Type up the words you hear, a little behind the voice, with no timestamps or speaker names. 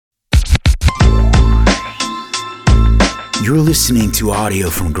You're listening to audio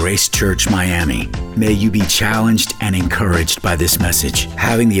from Grace Church Miami. May you be challenged and encouraged by this message,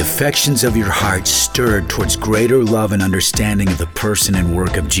 having the affections of your heart stirred towards greater love and understanding of the person and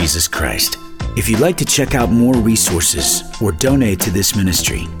work of Jesus Christ. If you'd like to check out more resources or donate to this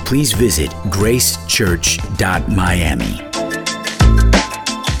ministry, please visit gracechurch.miami.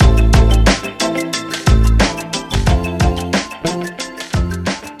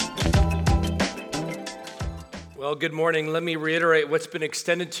 Well, good morning. Let me reiterate what's been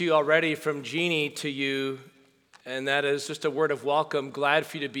extended to you already from Jeannie to you, and that is just a word of welcome. Glad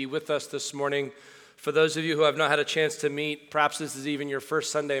for you to be with us this morning. For those of you who have not had a chance to meet, perhaps this is even your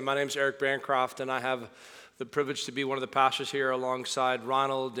first Sunday, my name is Eric Bancroft, and I have the privilege to be one of the pastors here alongside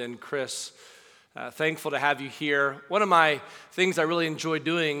Ronald and Chris. Thankful to have you here. One of my things I really enjoy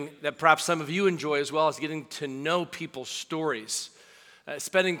doing that perhaps some of you enjoy as well is getting to know people's stories.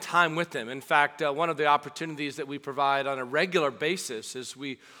 Spending time with them. In fact, one of the opportunities that we provide on a regular basis is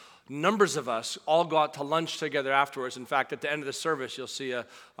numbers of us all go out to lunch together afterwards. In fact, at the end of the service, you'll see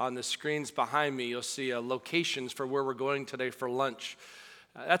on the screens behind me, you'll see locations for where we're going today for lunch.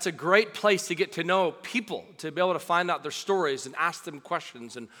 That's a great place to get to know people, to be able to find out their stories and ask them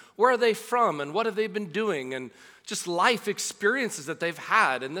questions and where are they from and what have they been doing and just life experiences that they've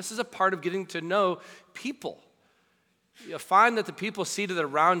had. And this is a part of getting to know people. You'll find that the people seated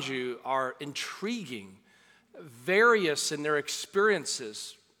around you are intriguing, various in their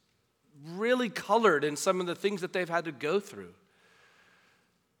experiences, really colored in some of the things that they've had to go through.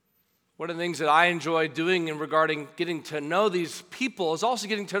 One of the things that I enjoy doing in regarding getting to know these people is also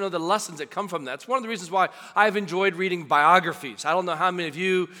getting to know the lessons that come from that. It's one of the reasons why I've enjoyed reading biographies. I don't know how many of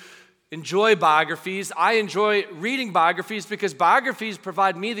you enjoy biographies. I enjoy reading biographies because biographies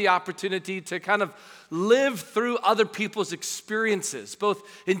provide me the opportunity to kind of live through other people's experiences, both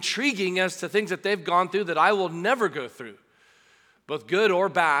intriguing as to things that they've gone through that I will never go through, both good or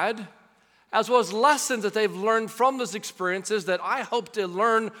bad, as well as lessons that they've learned from those experiences that I hope to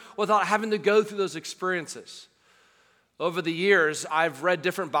learn without having to go through those experiences. Over the years, I've read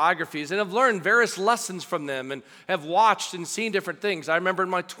different biographies and have learned various lessons from them and have watched and seen different things. I remember in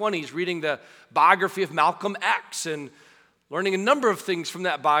my 20s reading the biography of Malcolm X and learning a number of things from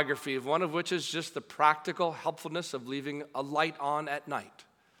that biography, one of which is just the practical helpfulness of leaving a light on at night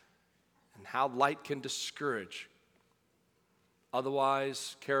and how light can discourage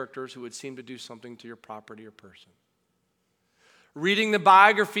otherwise characters who would seem to do something to your property or person. Reading the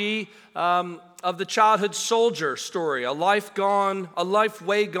biography of the childhood soldier story, A Life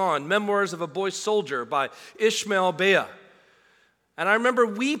Way Gone, Memoirs of a Boy Soldier by Ishmael Bea. And I remember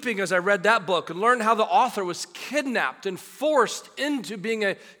weeping as I read that book and learned how the author was kidnapped and forced into being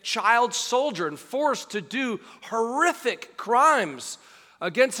a child soldier and forced to do horrific crimes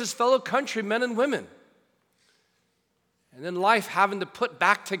against his fellow countrymen and women. And then life having to put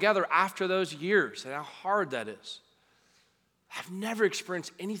back together after those years and how hard that is. I've never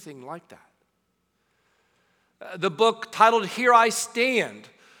experienced anything like that. The book titled Here I Stand,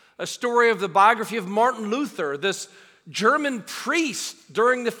 a story of the biography of Martin Luther, this German priest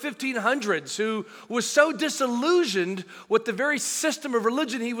during the 1500s who was so disillusioned with the very system of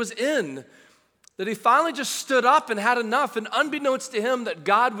religion he was in that he finally just stood up and had enough, and unbeknownst to him that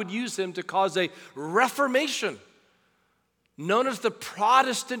God would use him to cause a reformation known as the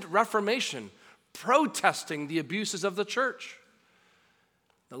Protestant Reformation, protesting the abuses of the church.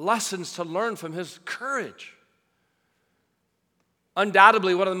 The lessons to learn from his courage.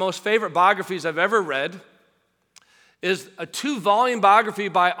 Undoubtedly, one of the most favorite biographies I've ever read is a 2-volume biography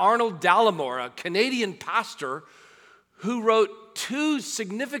by Arnold Dallimore, a Canadian pastor who wrote 2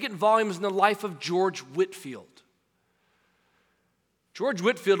 significant volumes in the life of George Whitefield. George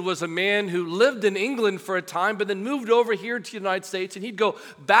Whitefield was a man who lived in England for a time, but then moved over here to the United States, and he'd go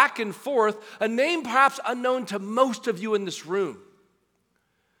back and forth, a name perhaps unknown to most of you in this room.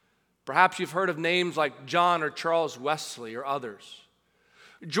 Perhaps you've heard of names like John or Charles Wesley or others.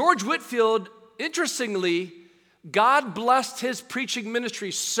 George Whitefield, interestingly, God blessed his preaching ministry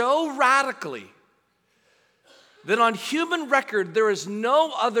so radically that on human record there is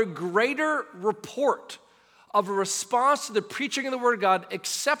no other greater report of a response to the preaching of the Word of God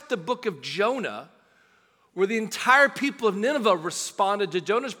except the book of Jonah, where the entire people of Nineveh responded to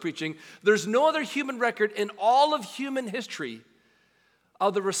Jonah's preaching. There's no other human record in all of human history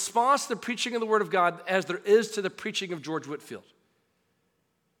of the response to the preaching of the Word of God as there is to the preaching of George Whitefield.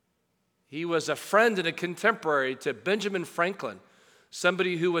 He was a friend and a contemporary to Benjamin Franklin,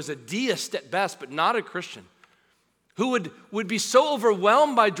 somebody who was a deist at best, but not a Christian, who would be so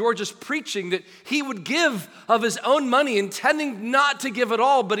overwhelmed by George's preaching that he would give of his own money, intending not to give it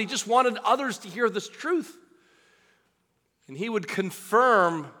all, but he just wanted others to hear this truth. And he would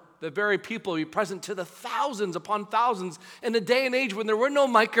confirm the very people be present to the thousands upon thousands in a day and age when there were no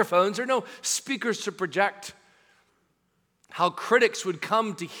microphones or no speakers to project. How critics would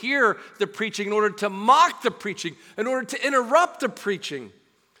come to hear the preaching in order to mock the preaching, in order to interrupt the preaching,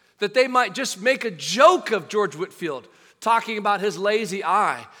 that they might just make a joke of George Whitefield, talking about his lazy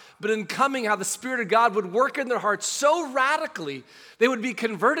eye. But in coming, how the Spirit of God would work in their hearts so radically, they would be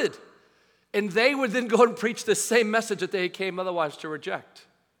converted. And they would then go and preach the same message that they came otherwise to reject.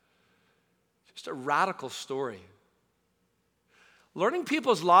 Just a radical story. Learning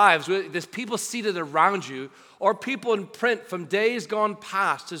people's lives, there's people seated around you, or people in print from days gone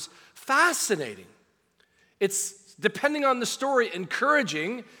past, is fascinating. It's, depending on the story,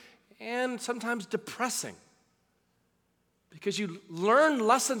 encouraging and sometimes depressing. Because you learn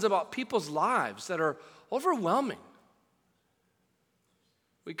lessons about people's lives that are overwhelming.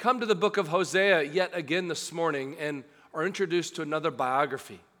 We come to the book of Hosea yet again this morning and are introduced to another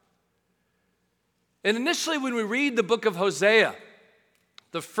biography. And initially when we read the book of Hosea,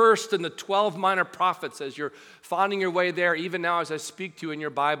 the first in the 12 minor prophets, as you're finding your way there, even now as I speak to you in your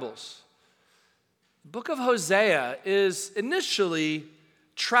Bibles, the book of Hosea is initially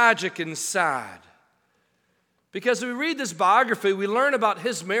tragic and sad. Because we read this biography, we learn about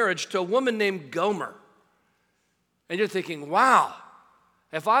his marriage to a woman named Gomer. And you're thinking, wow,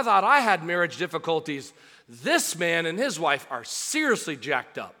 if I thought I had marriage difficulties, this man and his wife are seriously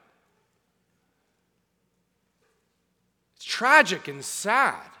jacked up. It's tragic and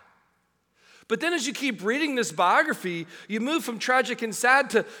sad. But then as you keep reading this biography, you move from tragic and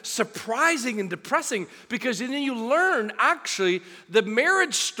sad to surprising and depressing, because then you learn actually the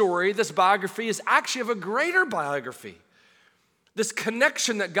marriage story, this biography, is actually of a greater biography. This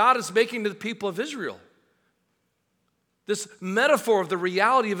connection that God is making to the people of Israel. This metaphor of the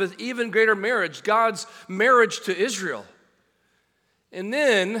reality of an even greater marriage, God's marriage to Israel. And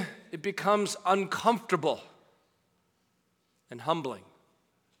then it becomes uncomfortable and humbling.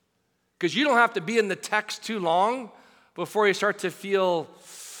 Because you don't have to be in the text too long before you start to feel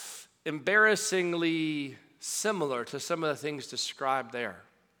embarrassingly similar to some of the things described there.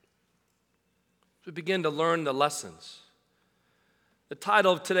 We begin to learn the lessons. The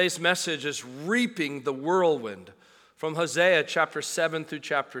title of today's message is Reaping the Whirlwind, from Hosea chapter 7 through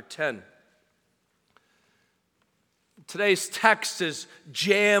chapter 10. Today's text is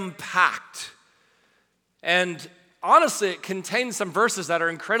jam-packed. And honestly, it contains some verses that are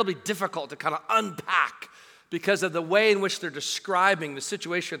incredibly difficult to kind of unpack because of the way in which they're describing the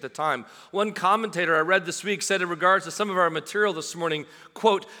situation at the time. One commentator I read this week said in regards to some of our material this morning,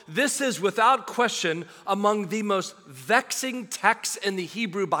 quote, "This is without question among the most vexing texts in the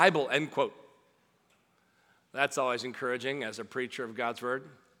Hebrew Bible," end quote. That's always encouraging as a preacher of God's word.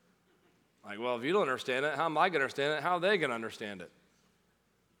 Like, well, if you don't understand it, how am I going to understand it? How are they going to understand it?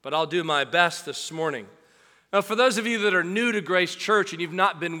 But I'll do my best this morning. Now, for those of you that are new to Grace Church and you've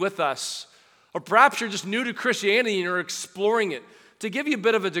not been with us, or perhaps you're just new to Christianity and you're exploring it, to give you a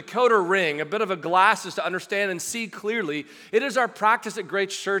bit of a decoder ring, a bit of a glasses to understand and see clearly, it is our practice at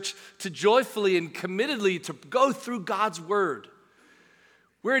Grace Church to joyfully and committedly to go through God's Word.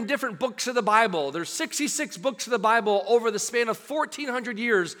 We're in different books of the Bible. There's 66 books of the Bible over the span of 1,400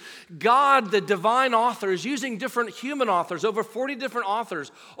 years. God, the divine author, is using different human authors, over 40 different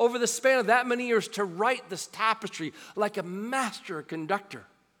authors, over the span of that many years to write this tapestry like a master conductor,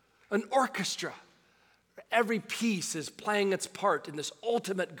 an orchestra. Every piece is playing its part in this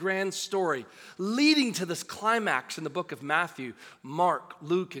ultimate grand story, leading to this climax in the book of Matthew, Mark,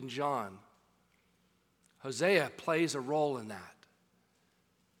 Luke, and John. Hosea plays a role in that.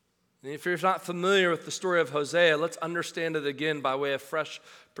 And if you're not familiar with the story of Hosea, let's understand it again by way of fresh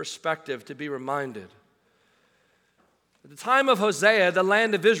perspective to be reminded. At the time of Hosea, the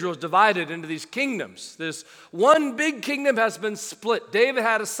land of Israel is divided into these kingdoms. This one big kingdom has been split. David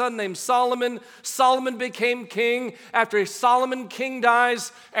had a son named Solomon. Solomon became king. After Solomon king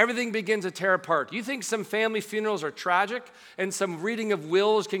dies, everything begins to tear apart. You think some family funerals are tragic and some reading of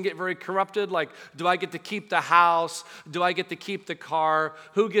wills can get very corrupted? Like, do I get to keep the house? Do I get to keep the car?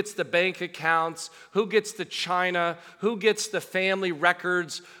 Who gets the bank accounts? Who gets the china? Who gets the family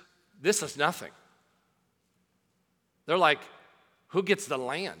records? This is nothing. They're like, who gets the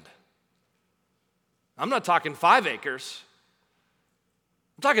land? I'm not talking 5 acres.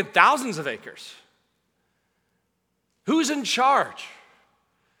 I'm talking thousands of acres. Who's in charge?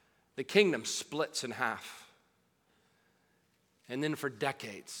 The kingdom splits in half. And then for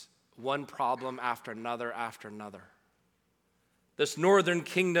decades, one problem after another after another. This northern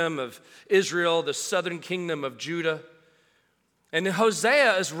kingdom of Israel, the southern kingdom of Judah, And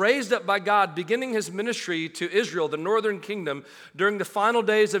Hosea is raised up by God, beginning his ministry to Israel, the northern kingdom, during the final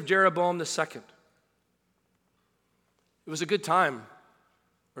days of Jeroboam II. It was a good time,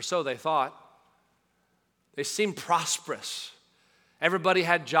 or so they thought. They seemed prosperous. Everybody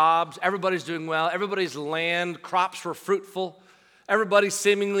had jobs, everybody's doing well, everybody's land, crops were fruitful. Everybody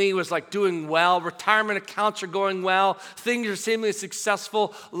seemingly was like doing well. Retirement accounts are going well. Things are seemingly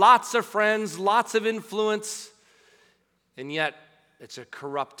successful. Lots of friends, lots of influence. And yet, it's a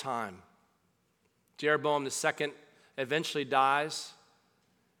corrupt time. Jeroboam II eventually dies,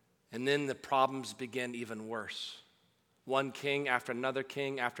 and then the problems begin even worse. One king after another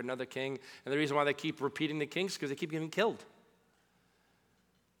king after another king. And the reason why they keep repeating the kings is because they keep getting killed.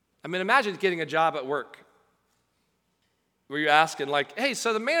 I mean, imagine getting a job at work where you're asking, like, hey,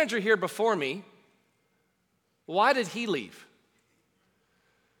 so the manager here before me, why did he leave?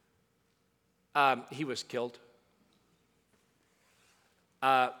 He was killed.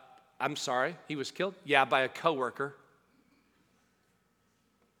 I'm sorry, he was killed? Yeah, by a coworker.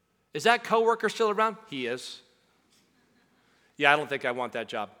 Is that coworker still around? He is. Yeah, I don't think I want that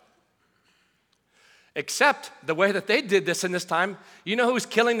job. Except the way that they did this in this time, you know who's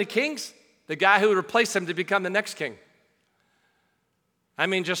killing the kings? The guy who would replace him to become the next king. I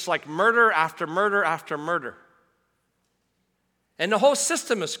mean, just like murder after murder after murder. And the whole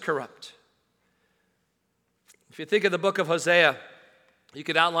system is corrupt. If you think of the book of Hosea, you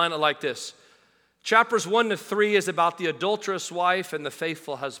could outline it like this. Chapters 1-3 is about the adulterous wife and the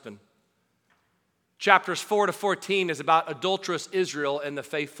faithful husband. Chapters 4-14 is about adulterous Israel and the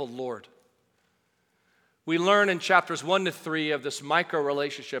faithful Lord. We learn in chapters 1-3 of this micro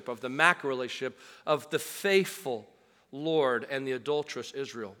relationship, of the macro relationship, of the faithful Lord and the adulterous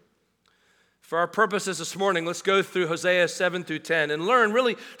Israel. For our purposes this morning, let's go through Hosea 7-10 and learn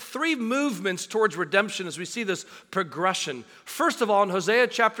really three movements towards redemption as we see this progression. First of all, in Hosea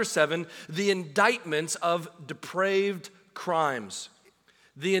chapter 7, the indictments of depraved crimes.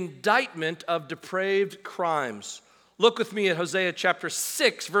 The indictment of depraved crimes. Look with me at Hosea chapter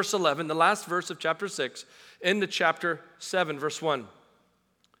 6, verse 11, the last verse of chapter 6, into chapter 7, verse 1.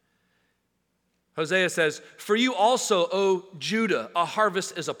 Hosea says, "For you also, O Judah, a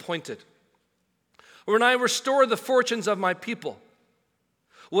harvest is appointed. When I restore the fortunes of my people,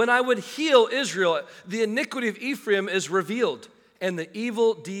 when I would heal Israel, the iniquity of Ephraim is revealed, and the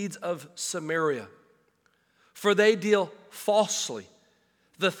evil deeds of Samaria. For they deal falsely.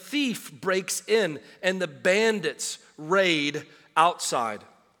 The thief breaks in, and the bandits raid outside."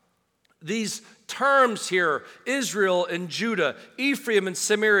 These terms here, Israel and Judah, Ephraim and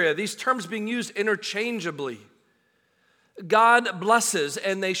Samaria, these terms being used interchangeably. God blesses,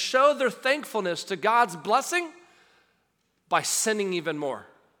 and they show their thankfulness to God's blessing by sinning even more.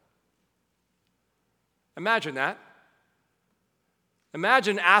 Imagine that.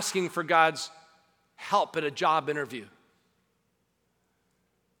 Imagine asking for God's help at a job interview,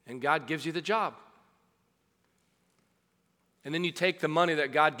 and God gives you the job. And then you take the money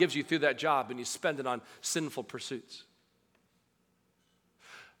that God gives you through that job and you spend it on sinful pursuits.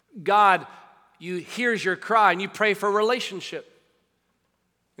 God hears your cry and you pray for a relationship.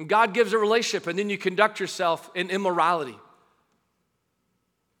 And God gives a relationship, and then you conduct yourself in immorality,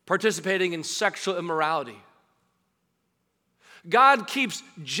 participating in sexual immorality. God keeps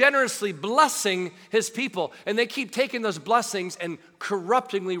generously blessing his people, and they keep taking those blessings and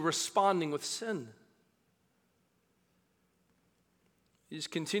corruptingly responding with sin. You just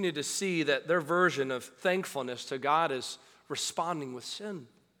continue to see that their version of thankfulness to God is responding with sin.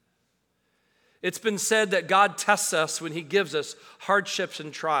 It's been said that God tests us when he gives us hardships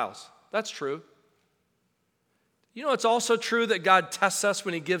and trials. That's true. You know, it's also true that God tests us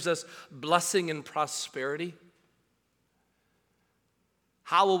when he gives us blessing and prosperity.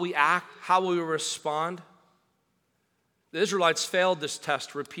 How will we act? How will we respond? The Israelites failed this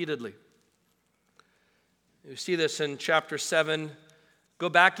test repeatedly. You see this in chapter 7. Go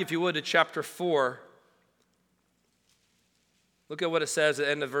back, if you would, to chapter 4. Look at what it says at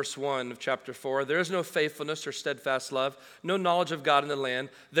the end of verse 1 of chapter 4. There is no faithfulness or steadfast love, no knowledge of God in the land.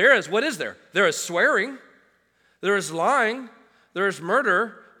 There is, what is there? There is swearing, there is lying, there is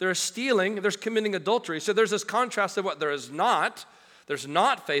murder, there is stealing, there's committing adultery. So there's this contrast of what there is not. There's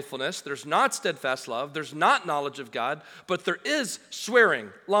not faithfulness, there's not steadfast love, there's not knowledge of God, but there is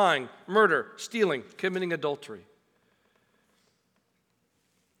swearing, lying, murder, stealing, committing adultery.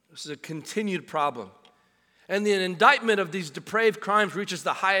 This is a continued problem. And the indictment of these depraved crimes reaches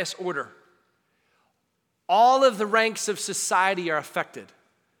the highest order. All of the ranks of society are affected.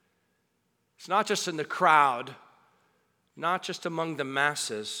 It's not just in the crowd, not just among the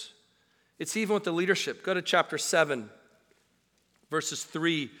masses. It's even with the leadership. Go to chapter 7. verses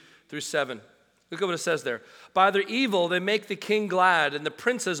 3 through 7. Look at what it says there. By their evil, they make the king glad, and the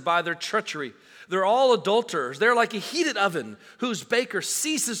princes by their treachery. They're all adulterers. They're like a heated oven, whose baker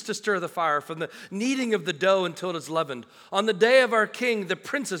ceases to stir the fire from the kneading of the dough until it is leavened. On the day of our king, the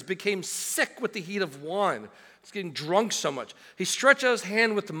princes became sick with the heat of wine. He's getting drunk so much. He stretched out his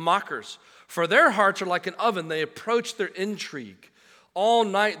hand with the mockers. For their hearts are like an oven. They approach their intrigue. All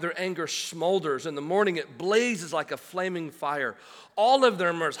night their anger smolders. In the morning it blazes like a flaming fire. All of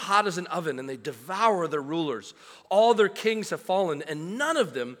them are as hot as an oven, and they devour their rulers. All their kings have fallen, and none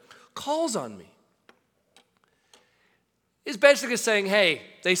of them calls on me. He's basically saying, hey,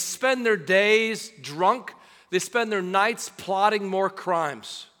 they spend their days drunk. They spend their nights plotting more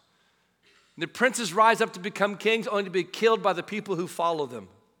crimes. The princes rise up to become kings only to be killed by the people who follow them.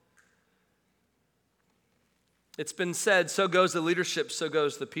 It's been said, so goes the leadership, so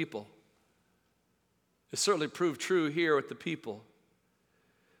goes the people. It certainly proved true here with the people.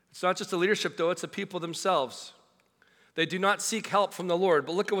 It's not just the leadership, though, it's the people themselves. They do not seek help from the Lord,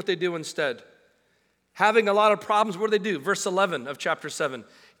 but look at what they do instead. Having a lot of problems, what do? Verse 11 of chapter 7.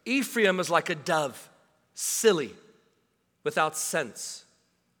 Ephraim is like a dove, silly, without sense,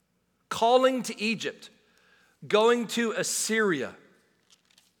 calling to Egypt, going to Assyria.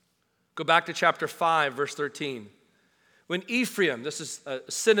 Go back to chapter 5, verse 13. When Ephraim, this is a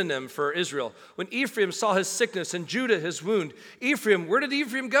synonym for Israel, when Ephraim saw his sickness and Judah his wound, Ephraim, where did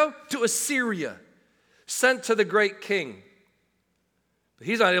Ephraim go? To Assyria, sent to the great king. But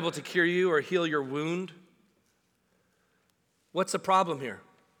he's not able to cure you or heal your wound. What's the problem here?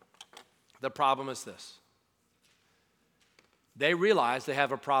 The problem is this. They realize they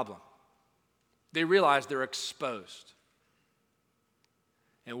have a problem. They realize they're exposed.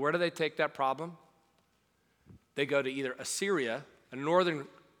 And where do they take that problem? They go to either Assyria, a northern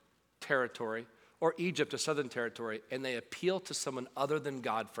territory, or Egypt, a southern territory, and they appeal to someone other than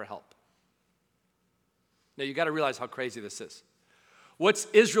God for help. Now, you got to realize how crazy this is. What's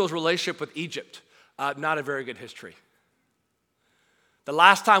Israel's relationship with Egypt? Not a very good history. The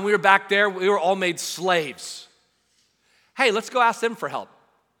last time we were back there, we were all made slaves. Hey, let's go ask them for help.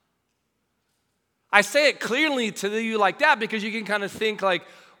 I say it clearly to you like that because you can kind of think like,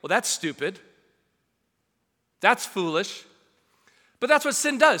 well, that's stupid. That's foolish. But that's what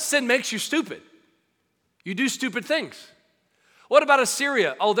sin does. Sin makes you stupid. You do stupid things. What about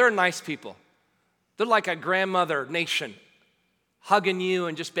Assyria? Oh, they're nice people. They're like a grandmother nation, hugging you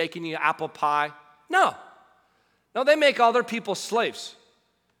and just baking you apple pie. No, they make all their people slaves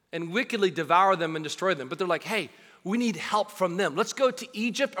and wickedly devour them and destroy them. But they're like, hey, we need help from them. Let's go to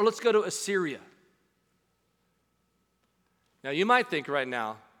Egypt or let's go to Assyria. Now, you might think right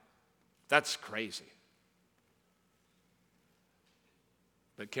now, that's crazy.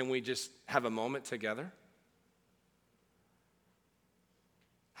 But can we just have a moment together?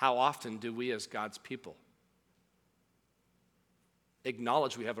 How often do we as God's people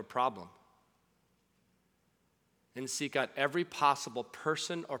acknowledge we have a problem and seek out every possible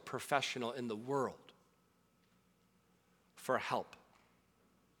person or professional in the world for help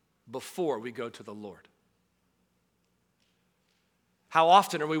before we go to the Lord? How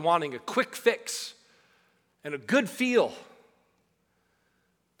often are we wanting a quick fix and a good feel,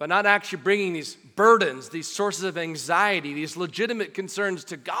 but not actually bringing these burdens, these sources of anxiety, these legitimate concerns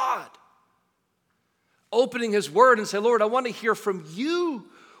to God? Opening His Word and say, Lord, I want to hear from you.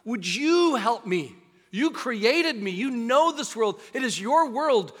 Would you help me? You created me. You know this world. It is your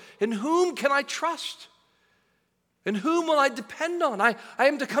world. In whom can I trust? In whom will I depend on? I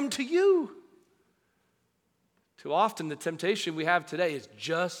am to come to you. Too often, the temptation we have today is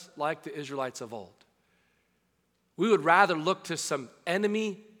just like the Israelites of old. We would rather look to some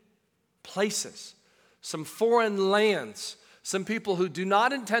enemy places, some foreign lands, some people who do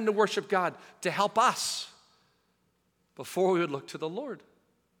not intend to worship God to help us before we would look to the Lord.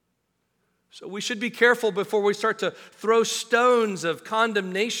 So we should be careful before we start to throw stones of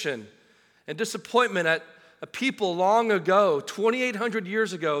condemnation and disappointment at a people long ago, 2,800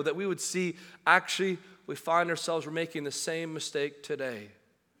 years ago, that we would see actually we find ourselves we're making the same mistake today.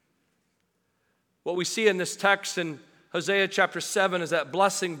 What we see in this text in Hosea chapter 7 is that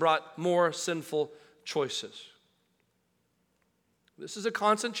blessing brought more sinful choices. This is a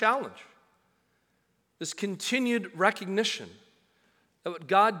constant challenge. This continued recognition that what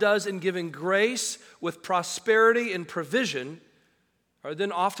God does in giving grace with prosperity and provision are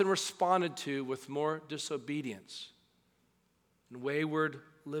then often responded to with more disobedience and wayward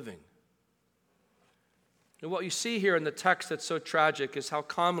living. And what you see here in the text that's so tragic is how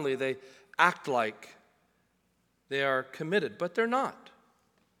commonly they act like they are committed, but they're not.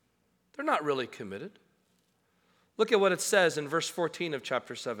 They're not really committed. Look at what it says in verse 14 of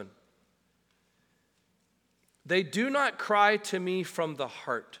chapter 7. They do not cry to me from the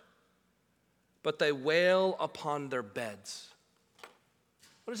heart, but they wail upon their beds.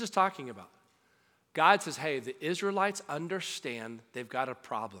 What is this talking about? God says, hey, the Israelites understand they've got a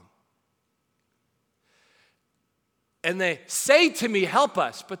problem. And they say to me, help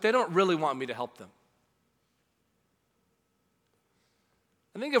us, but they don't really want me to help them.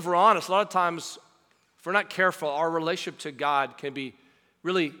 I think if we're honest, a lot of times, if we're not careful, our relationship to God can be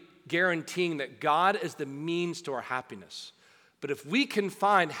really guaranteeing that God is the means to our happiness. But if we can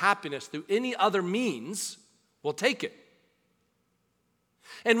find happiness through any other means, we'll take it.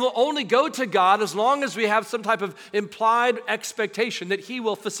 And we'll only go to God as long as we have some type of implied expectation that He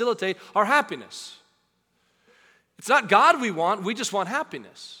will facilitate our happiness. It's not God we just want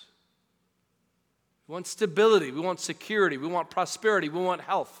happiness. We want stability, we want security, we want prosperity, we want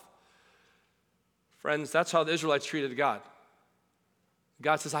health. Friends, that's how the Israelites treated God.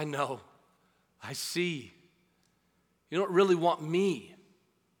 God says, I know, I see. You don't really want me.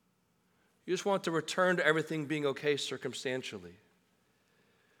 You just want to return to everything being okay circumstantially.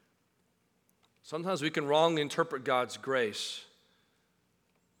 Sometimes we can wrongly interpret God's grace.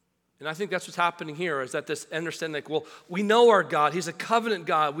 And I think that's what's happening here, is that this understanding, like, well, we know our God. He's a covenant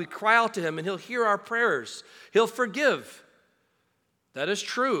God. We cry out to Him, and He'll hear our prayers. He'll forgive. That is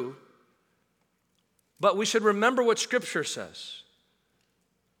true. But we should remember what Scripture says.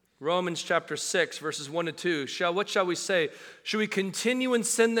 Romans chapter 6, verses 1 to 2. What shall we say? Should we continue in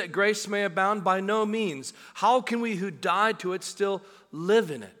sin that grace may abound? By no means. How can we who died to it still live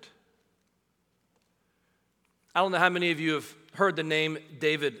in it? I don't know how many of you have heard the name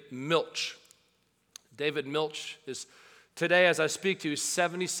David Milch. David Milch is today, as I speak to you,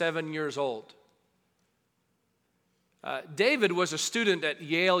 77 years old. David was a student at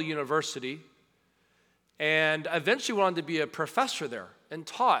Yale University and eventually went on to be a professor there and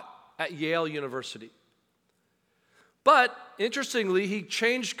taught at Yale University. But interestingly, he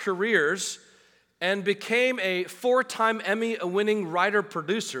changed careers and became a 4-time Emmy-winning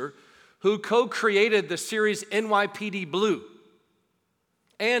writer-producer who co-created the series NYPD Blue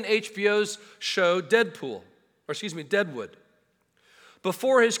and HBO's show Deadwood.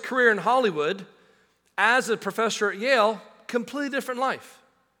 Before his career in Hollywood, as a professor at Yale, completely different life.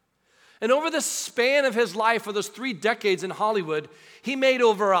 And over the span of his life, for those 3 decades in Hollywood, he made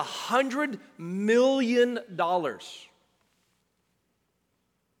over $100 million.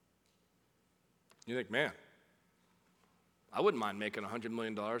 You think, man, I wouldn't mind making $100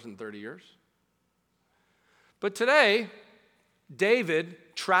 million in 30 years. But today, David,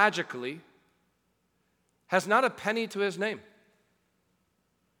 tragically, has not a penny to his name.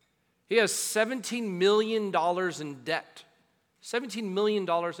 He has $17 million in debt. $17 million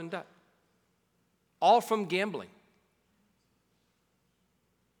in debt. All from gambling.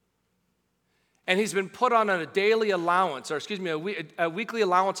 And he's been put on a daily allowance, a weekly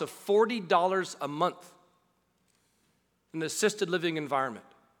allowance of $40 a month in the assisted living environment.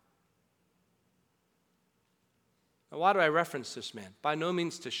 Now, why do I reference this man? By no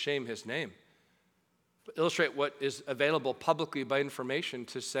means to shame his name, but illustrate what is available publicly by information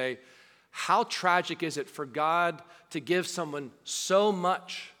to say, how tragic is it for God to give someone so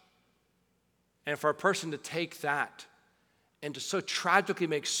much and for a person to take that and to so tragically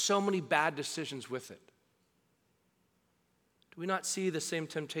make so many bad decisions with it? Do we not see the same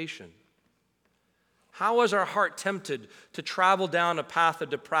temptation? How is our heart tempted to travel down a path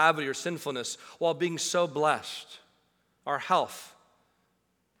of depravity or sinfulness while being so blessed? Our health,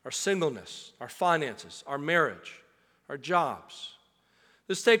 our singleness, our finances, our marriage, our jobs.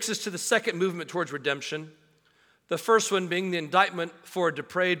 This takes us to the second movement towards redemption. The first one being the indictment for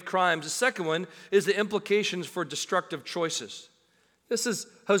depraved crimes. The second one is the implications for destructive choices. This is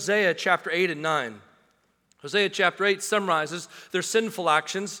Hosea chapter 8 and 9. Hosea chapter 8 summarizes their sinful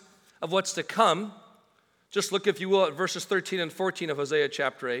actions of what's to come. Just look, if you will, at verses 13 and 14 of Hosea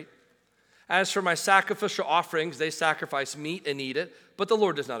chapter 8. As for my sacrificial offerings, they sacrifice meat and eat it, but the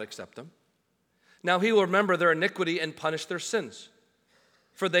Lord does not accept them. Now He will remember their iniquity and punish their sins,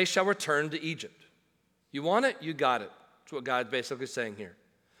 for they shall return to Egypt. You want it? You got it. That's what God's basically saying here.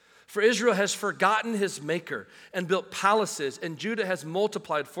 For Israel has forgotten his maker and built palaces, and Judah has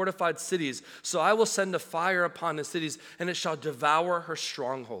multiplied fortified cities. So I will send a fire upon the cities, and it shall devour her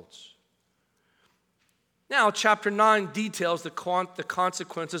strongholds. Now, chapter 9 details the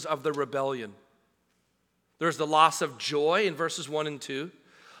consequences of the rebellion. There's the loss of joy in verses 1 and 2,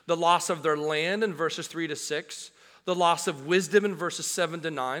 the loss of their land in verses 3 to 6, the loss of wisdom in verses 7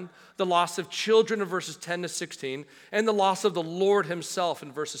 to 9, the loss of children in verses 10 to 16, and the loss of the Lord Himself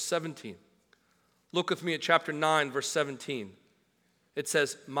in verses 17. Look with me at chapter 9, verse 17. It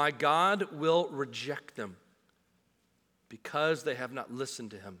says, "My God will reject them because they have not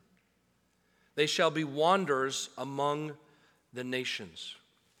listened to him. They shall be wanderers among the nations."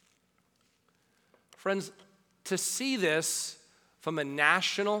 Friends, to see this from a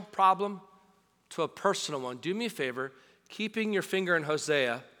national problem to a personal one, do me a favor, keeping your finger in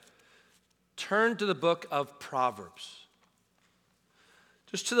Hosea, turn to the book of Proverbs.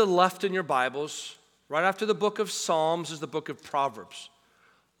 Just to the left in your Bibles, right after the book of Psalms is the book of Proverbs.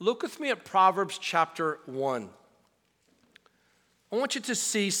 Look with me at Proverbs chapter 1. I want you to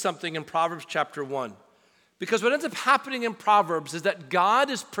see something in Proverbs chapter 1. Because what ends up happening in Proverbs is that God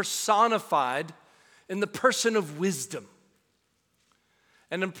is personified in the person of wisdom.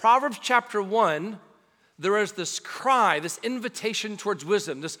 And in Proverbs chapter 1, there is this cry, this invitation towards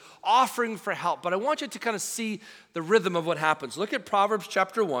wisdom, this offering for help. But I want you to kind of see the rhythm of what happens. Look at Proverbs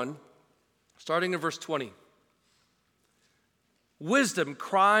chapter 1, starting in verse 20. Wisdom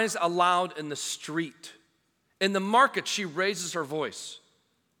cries aloud in the street. In the market, she raises her voice.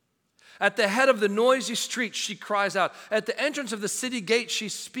 At the head of the noisy street, she cries out. At the entrance of the city gate, she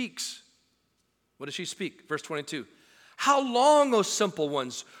speaks. What does she speak? Verse 22. How long, O simple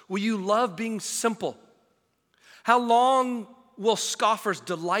ones, will you love being simple? How long will scoffers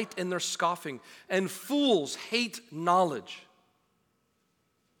delight in their scoffing and fools hate knowledge?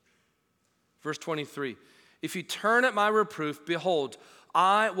 Verse 23. If you turn at my reproof, behold,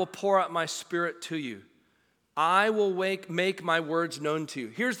 I will pour out my spirit to you. I will make my words known to you.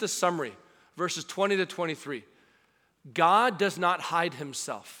 Here's the summary, verses 20 to 23. God does not hide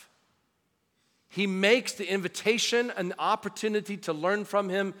himself. He makes the invitation and the opportunity to learn from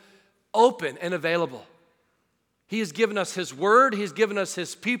him open and available. He has given us his word. He's given us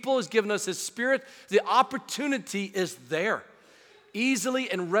his people. He's given us his spirit. The opportunity is there, easily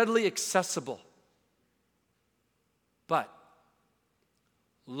and readily accessible. But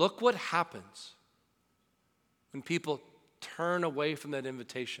look what happens when people turn away from that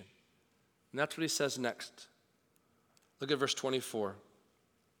invitation. And that's what he says next. Look at verse 24.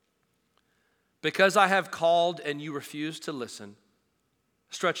 Because I have called and you refuse to listen,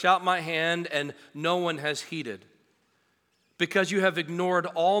 stretched out my hand and no one has heeded. Because you have ignored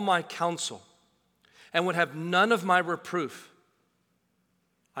all my counsel and would have none of my reproof,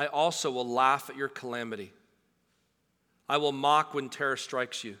 I also will laugh at your calamity. I will mock when terror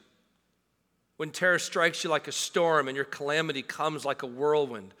strikes you. When terror strikes you like a storm and your calamity comes like a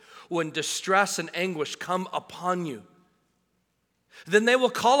whirlwind, when distress and anguish come upon you, then they will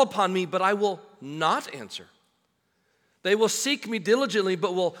call upon me, but I will not answer. They will seek me diligently,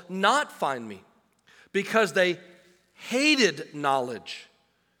 but will not find me, because they hated knowledge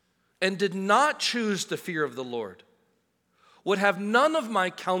and did not choose the fear of the Lord, would have none of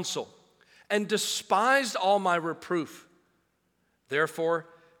my counsel, and despised all my reproof. Therefore,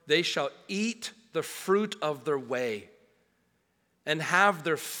 they shall eat the fruit of their way and have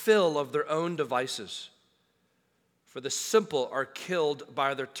their fill of their own devices. For the simple are killed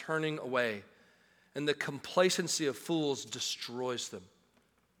by their turning away, and the complacency of fools destroys them.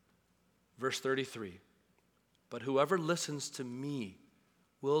 Verse 33, but whoever listens to me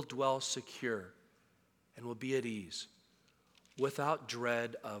will dwell secure and will be at ease, without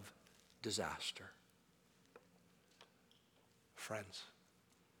dread of disaster. Friends,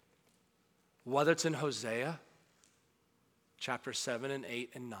 whether it's in Hosea, chapter 7 and 8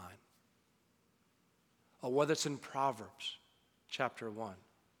 and 9, or whether it's in Proverbs, chapter 1,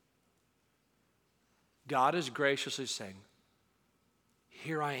 God is graciously saying,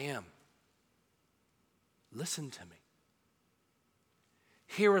 here I am. Listen to me.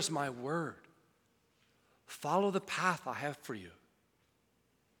 Here is my word. Follow the path I have for you.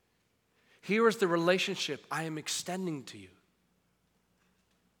 Here is the relationship I am extending to you.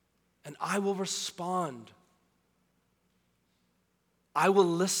 And I will respond. I will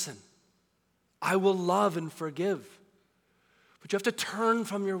listen. I will love and forgive. But you have to turn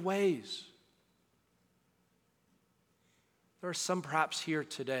from your ways. There are some perhaps here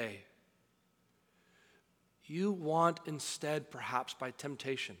today. You want instead, perhaps by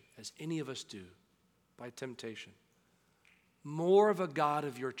temptation, as any of us do, by temptation, more of a God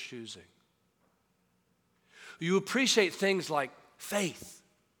of your choosing. You appreciate things like faith,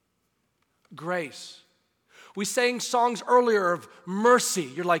 grace. We sang songs earlier of mercy.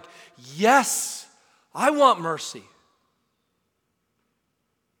 You're like, yes, I want mercy.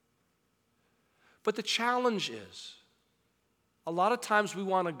 But the challenge is, a lot of times we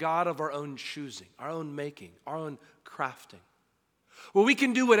want a God of our own choosing, our own making, our own crafting, where we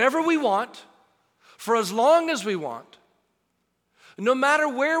can do whatever we want for as long as we want, no matter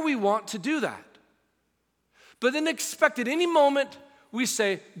where we want to do that. But then expect at any moment we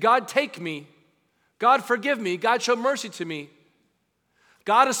say, God, take me. God, forgive me. God, show mercy to me.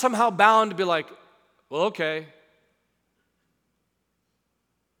 God is somehow bound to be like, well, okay.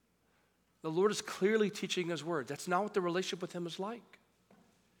 The Lord is clearly teaching His word. That's not what the relationship with Him is like.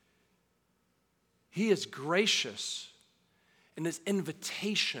 He is gracious in His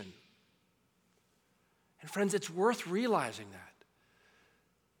invitation. And friends, it's worth realizing that.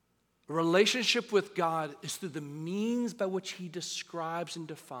 A relationship with God is through the means by which He describes and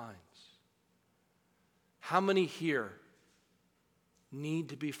defines. How many here need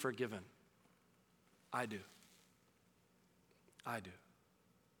to be forgiven? I do. I do.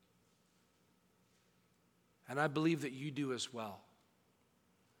 And I believe that you do as well.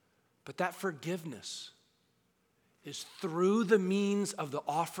 But that forgiveness is through the means of the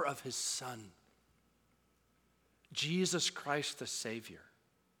offer of His Son, Jesus Christ the Savior.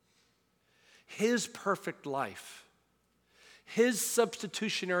 His perfect life, His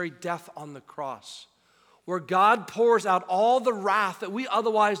substitutionary death on the cross, where God pours out all the wrath that we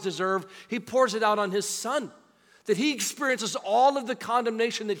otherwise deserve, He pours it out on His Son, that He experiences all of the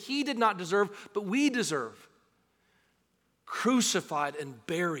condemnation that He did not deserve, but we deserve. Crucified and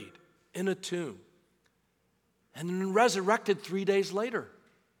buried in a tomb, and then resurrected 3 days later,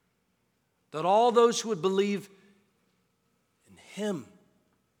 that all those who would believe in Him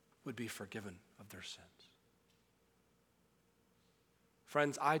would be forgiven of their sins.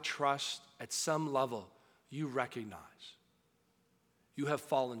 Friends, I trust at some level you recognize you have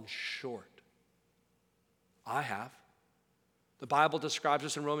fallen short. I have. The Bible describes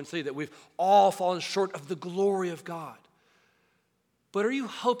us in Romans 3 that we've all fallen short of the glory of God. But are you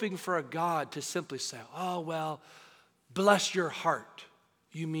hoping for a God to simply say, oh, well, bless your heart,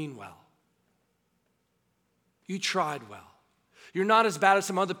 you mean well. You tried well. You're not as bad as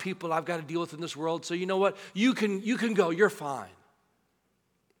some other people I've got to deal with in this world, so you know what? You can go, you're fine.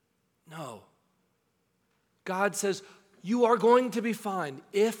 No. God says, you are going to be fine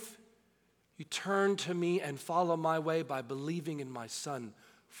if you turn to me and follow my way by believing in my Son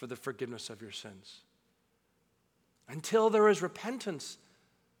for the forgiveness of your sins. Until there is repentance,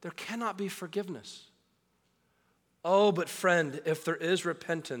 there cannot be forgiveness. Oh, but friend, if there is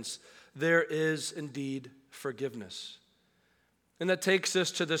repentance, there is indeed forgiveness. And that takes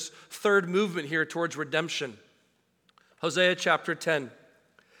us to this third movement here towards redemption. Hosea chapter 10,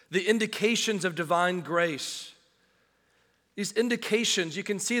 the indications of divine grace. These indications, you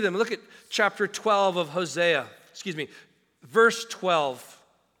can see them. Look at chapter 12 of Hosea. Verse 12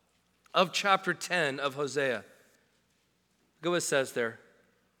 of chapter 10 of Hosea. Look what it says there.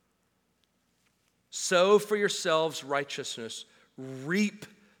 Sow for yourselves righteousness, reap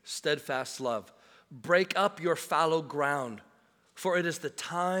steadfast love. Break up your fallow ground, for it is the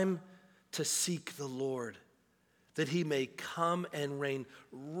time to seek the Lord, that He may come and rain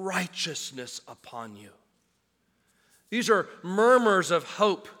righteousness upon you. These are murmurs of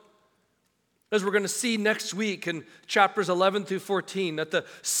hope, as we're going to see next week in chapters 11 through 14, that the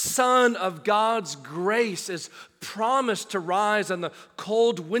sun of God's grace is promised to rise on the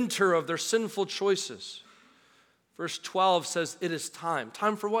cold winter of their sinful choices. Verse 12 says, it is time.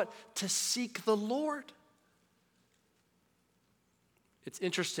 Time for what? To seek the Lord. It's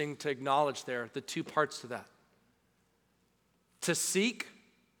interesting to acknowledge there the two parts to that. To seek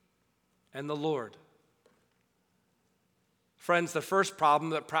and the Lord. Friends, the first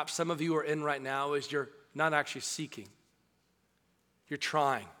problem that perhaps some of you are in right now is you're not actually seeking. You're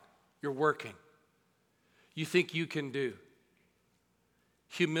trying. You're working. You think you can do.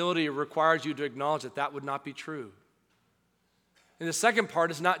 Humility requires you to acknowledge that that would not be true. And the second part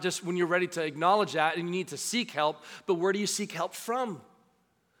is not just when you're ready to acknowledge that and you need to seek help, but where do you seek help from?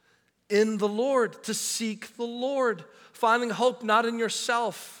 In the Lord, to seek the Lord, finding hope not in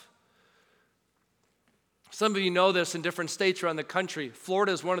yourself. Some of you know this in different states around the country.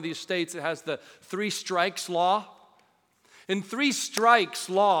 Florida is one of these states that has the 3 strikes law. In 3 strikes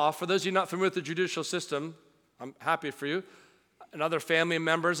law, for those of you not familiar with the judicial system, I'm happy for you, and other family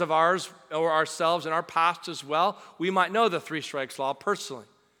members of ours or ourselves and our past as well, we might know the 3 strikes law personally.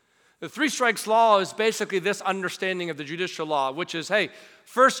 The 3 strikes law is basically this understanding of the judicial law, which is, hey,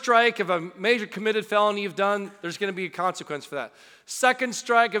 first strike of a major committed felony you've done, there's going to be a consequence for that. Second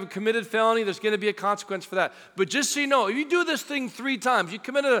strike of a committed felony, there's going to be a consequence for that. But just so you know, if you do this thing 3 times, you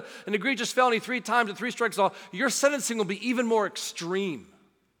committed an egregious felony 3 times at 3 strikes law, your sentencing will be even more extreme.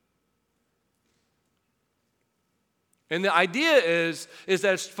 And the idea is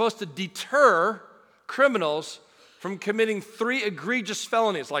that it's supposed to deter criminals from committing 3 egregious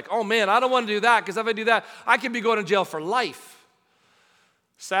felonies. Like, oh man, I don't want to do that because if I do that, I could be going to jail for life.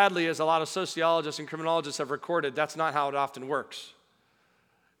 Sadly, as a lot of sociologists and criminologists have recorded, that's not how it often works.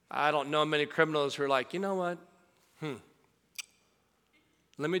 I don't know many criminals who are like, you know what?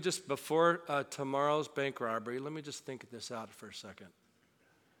 Let me just, before tomorrow's bank robbery, let me just think this out for a second.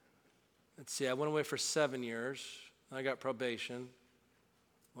 Let's see, I went away for 7 years. I got probation.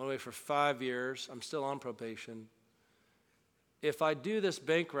 Went away for 5 years. I'm still on probation. If I do this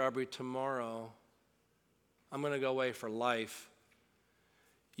bank robbery tomorrow, I'm going to go away for life.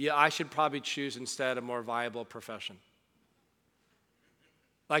 Yeah, I should probably choose instead a more viable profession.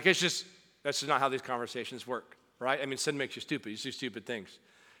 Like, that's just not how these conversations work, right? I mean, sin makes you stupid. You do stupid things.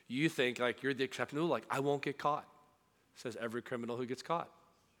 You think, like, you're the exception rule, like, I won't get caught, says every criminal who gets caught.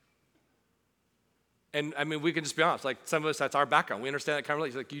 And, I mean, we can just be honest. Like, some of us, that's our background. We understand that kind of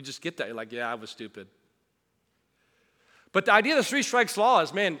relationship. Like, you just get that. You're like, yeah, I was stupid. But the idea of the three strikes law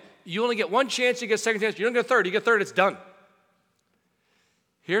is, man, you only get one chance, you get a second chance. You don't get a third. You get a third, it's done.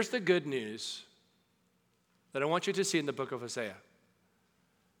 Here's the good news that I want you to see in the book of Hosea.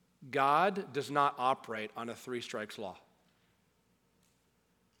 God does not operate on a three strikes law.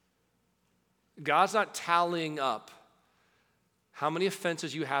 God's not tallying up how many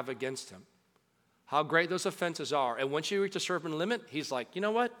offenses you have against him, how great those offenses are. And once you reach a certain limit, he's like, you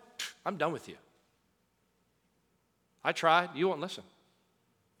know what? I'm done with you. I tried. You won't listen.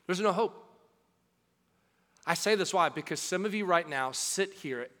 There's no hope. I say this why? Because some of you right now sit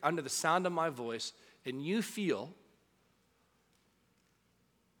here under the sound of my voice and you feel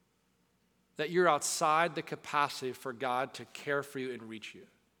that you're outside the capacity for God to care for you and reach you.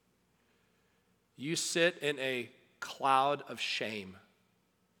 You sit in a cloud of shame,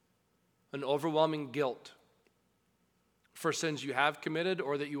 an overwhelming guilt for sins you have committed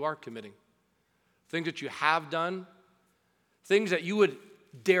or that you are committing, things that you have done, things that you would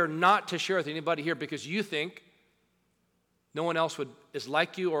dare not to share with anybody here because you think no one else is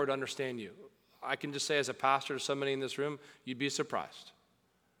like you or would understand you. I can just say as a pastor to somebody in this room, you'd be surprised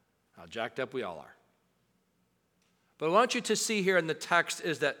how jacked up we all are. But what I want you to see here in the text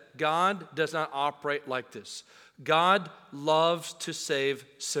is that God does not operate like this. God loves to save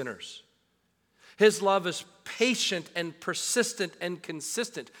sinners. His love is patient and persistent and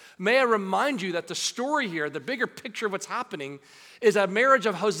consistent. May I remind you that the story here, the bigger picture of what's happening, is a marriage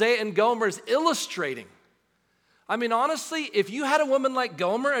of Hosea and Gomer is illustrating. I mean, honestly, if you had a woman like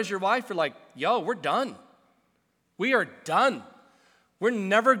Gomer as your wife, you're like, yo, we're done. We are done. We're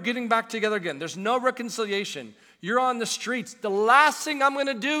never getting back together again. There's no reconciliation. You're on the streets. The last thing I'm going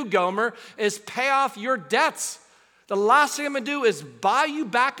to do, Gomer, is pay off your debts. The last thing I'm going to do is buy you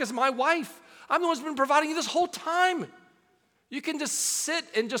back as my wife. I'm the one who's been providing you this whole time. You can just sit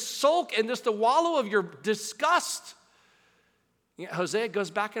and just sulk and just the wallow of your disgust. Yet Hosea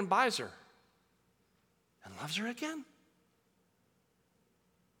goes back and buys her and loves her again.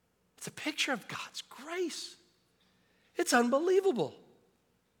 It's a picture of God's grace. It's unbelievable.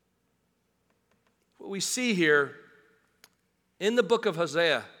 What we see here in the book of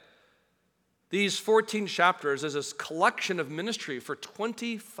Hosea, these 14 chapters, is this collection of ministry for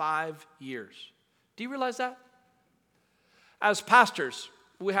 25 years. Do you realize that? As pastors,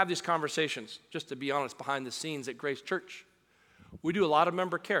 we have these conversations, just to be honest, behind the scenes at Grace Church. We do a lot of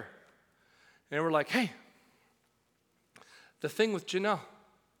member care. And we're like, hey, the thing with Janelle,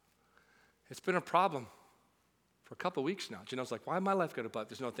 it's been a problem for a couple weeks now. Janelle's like, why my life got above?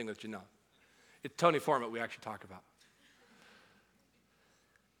 There's no thing with Janelle. It's Tony Format we actually talk about.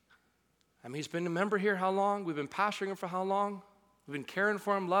 I mean, he's been a member here how long? We've been pastoring him for how long? We've been caring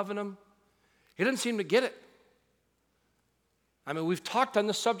for him, loving him. He doesn't seem to get it. I mean, we've talked on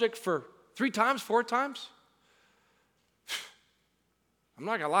this subject for 3 times, 4 times. I'm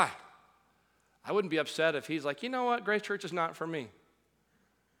not going to lie. I wouldn't be upset if he's like, you know what, Grace Church is not for me.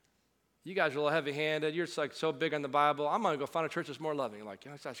 You guys are a little heavy-handed. You're just like so big on the Bible. I'm going to go find a church that's more loving. You're like,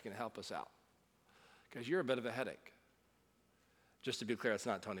 it's actually going to help us out because you're a bit of a headache. Just to be clear, it's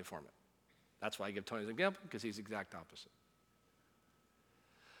not Tony Forman. That's why I give Tony an example, because he's the exact opposite.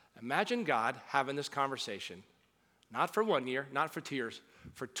 Imagine God having this conversation, not for 1 year, not for 2 years,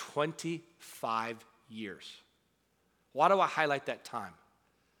 for 25 years. Why do I highlight that time?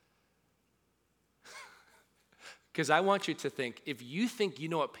 Because I want you to think, if you think you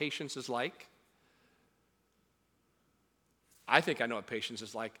know what patience is like, I think I know what patience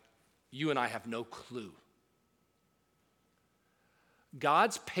is like. You and I have no clue.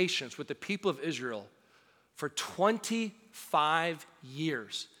 God's patience with the people of Israel for 25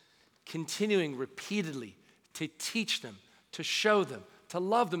 years, continuing repeatedly to teach them, to show them, to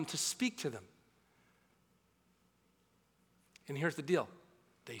love them, to speak to them. And here's the deal.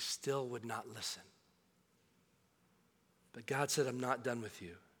 They still would not listen. But God said, I'm not done with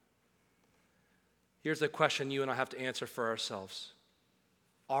you. Here's the question you and I have to answer for ourselves.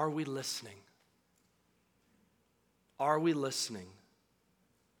 Are we listening? Are we listening?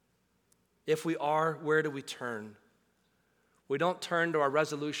 If we are, where do we turn? We don't turn to our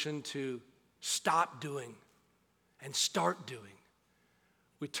resolution to stop doing and start doing.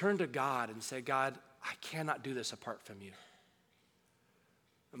 We turn to God and say, God, I cannot do this apart from you.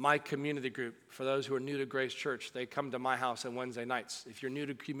 My community group, for those who are new to Grace Church, they come to my house on Wednesday nights. If you're new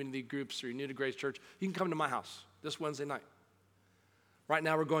to community groups or you're new to Grace Church, you can come to my house this Wednesday night. Right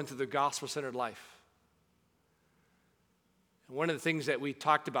now we're going through the gospel-centered life. And one of the things that we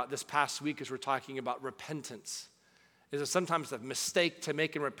talked about this past week as we're talking about repentance is that sometimes the mistake to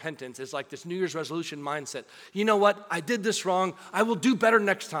make in repentance is like this New Year's resolution mindset. You know what? I did this wrong. I will do better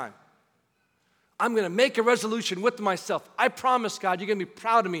next time. I'm going to make a resolution with myself. I promise, God, you're going to be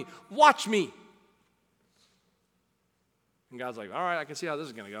proud of me. Watch me. And God's like, all right, I can see how this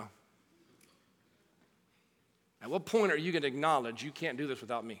is going to go. At what point are you going to acknowledge you can't do this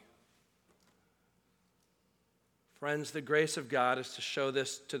without me? Friends, the grace of God is to show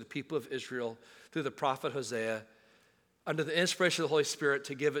this to the people of Israel through the prophet Hosea, under the inspiration of the Holy Spirit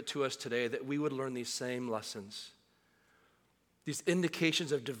to give it to us today, that we would learn these same lessons. These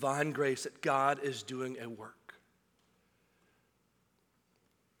indications of divine grace that God is doing a work.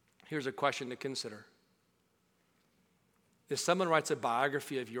 Here's a question to consider. If someone writes a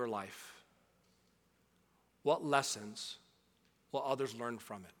biography of your life, what lessons will others learn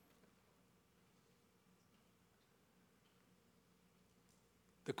from it?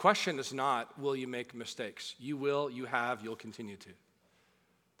 The question is not, will you make mistakes? You will, you have, you'll continue to.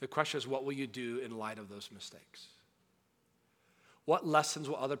 The question is, what will you do in light of those mistakes? What lessons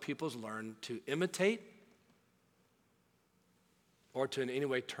will other people learn to imitate or to in any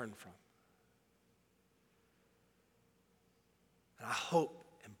way turn from? And I hope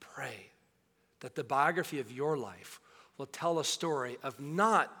and pray that the biography of your life will tell a story of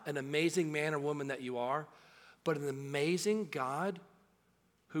not an amazing man or woman that you are, but an amazing God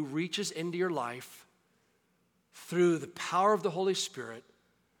who reaches into your life through the power of the Holy Spirit,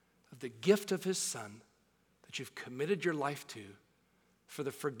 of the gift of his Son that you've committed your life to, for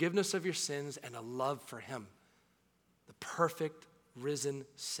the forgiveness of your sins and a love for him, the perfect, risen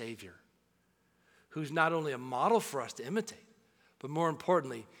Savior, who's not only a model for us to imitate, but more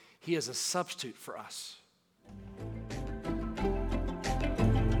importantly, he is a substitute for us.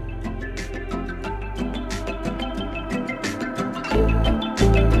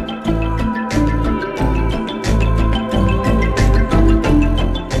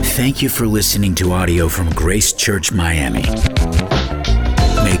 Thank you for listening to audio from Grace Church Miami.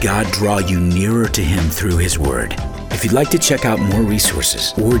 May God draw you nearer to him through his word. If you'd like to check out more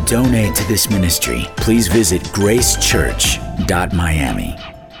resources or donate to this ministry, please visit gracechurch.miami.